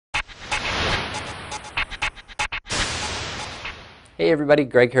Hey everybody,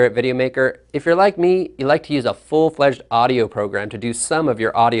 Greg here at VideoMaker. If you're like me, you like to use a full-fledged audio program to do some of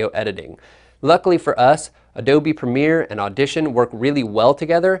your audio editing. Luckily for us, Adobe Premiere and Audition work really well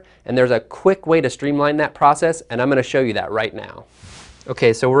together, and there's a quick way to streamline that process, and I'm going to show you that right now.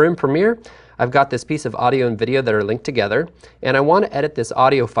 Okay, so we're in Premiere. I've got this piece of audio and video that are linked together, and I want to edit this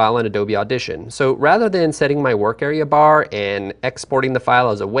audio file in Adobe Audition. So rather than setting my work area bar and exporting the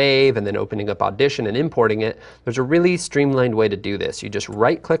file as a wave and then opening up Audition and importing it, there's a really streamlined way to do this. You just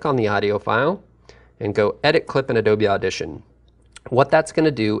right-click on the audio file and go Edit Clip in Adobe Audition. What that's going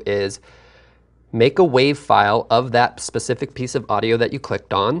to do is make a WAV file of that specific piece of audio that you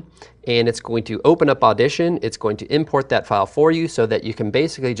clicked on, and it's going to open up Audition. It's going to import that file for you so that you can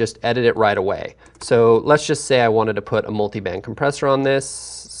basically just edit it right away. So let's just say I wanted to put a multi-band compressor on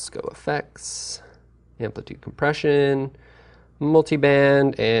this. Let's go Effects, Amplitude Compression,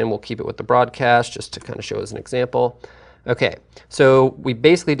 Multi-band, and we'll keep it with the broadcast just to kind of show as an example. Okay, so we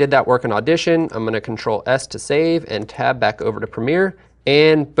basically did that work in Audition. I'm going to Control S to save and tab back over to Premiere.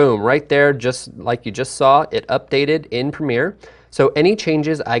 And boom, right there, just like you just saw, it updated in Premiere. So any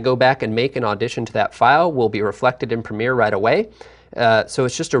changes I go back and make in Audition to that file will be reflected in Premiere right away. So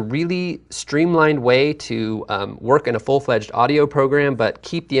it's just a really streamlined way to work in a full-fledged audio program, but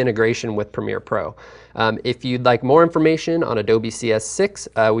keep the integration with Premiere Pro. If you'd like more information on Adobe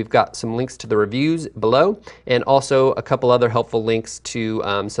CS6, we've got some links to the reviews below, and also a couple other helpful links to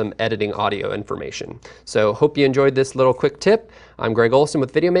some editing audio information. So hope you enjoyed this little quick tip. I'm Greg Olson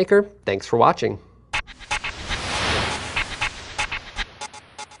with VideoMaker. Thanks for watching.